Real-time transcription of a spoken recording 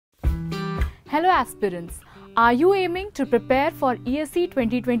Hello aspirants, are you aiming to prepare for ESE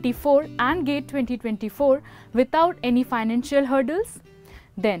 2024 and GATE 2024 without any financial hurdles?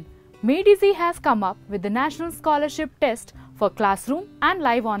 Then, GATE ESE has come up with the National Scholarship Test for classroom and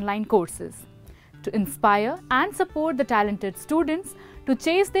live online courses to inspire and support the talented students to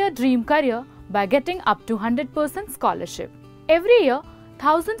chase their dream career by getting up to 100% scholarship. Every year,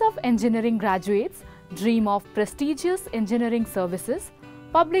 thousands of engineering graduates dream of prestigious engineering services,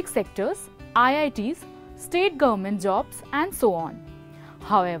 public sectors, IITs, state government jobs and so on.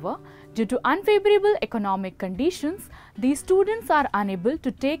 However, due to unfavorable economic conditions, these students are unable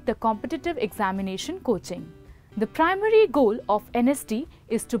to take the competitive examination coaching. The primary goal of NST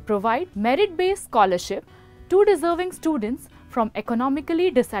is to provide merit-based scholarship to deserving students from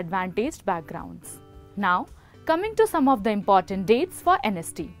economically disadvantaged backgrounds. Now, coming to some of the important dates for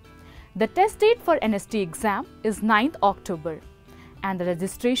NST. The test date for NST exam is 9th October and the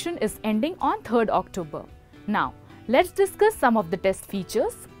registration is ending on 3rd October. Now, let's discuss some of the test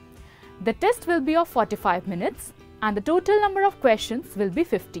features. The test will be of 45 minutes and the total number of questions will be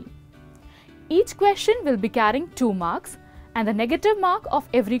 50. Each question will be carrying 2 marks and the negative mark of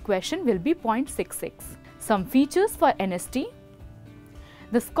every question will be 0.66. Some features for NST.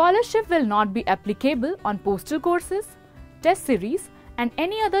 The scholarship will not be applicable on postal courses, test series and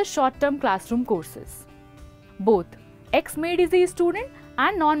any other short-term classroom courses. Both ex-GATE ESE student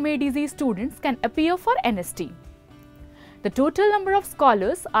and non-GATE ESE students can appear for NST. The total number of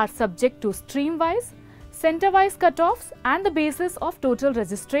scholars are subject to stream-wise, center-wise cutoffs and the basis of total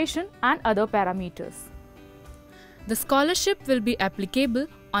registration and other parameters. The scholarship will be applicable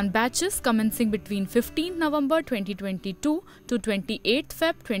on batches commencing between 15 November 2022 to 28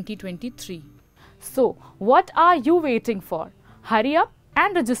 Feb 2023. So, what are you waiting for? Hurry up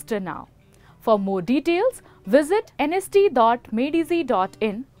and register now. For more details, visit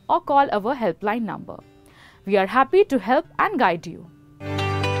nst.gatese.in or call our helpline number. We are happy to help and guide you.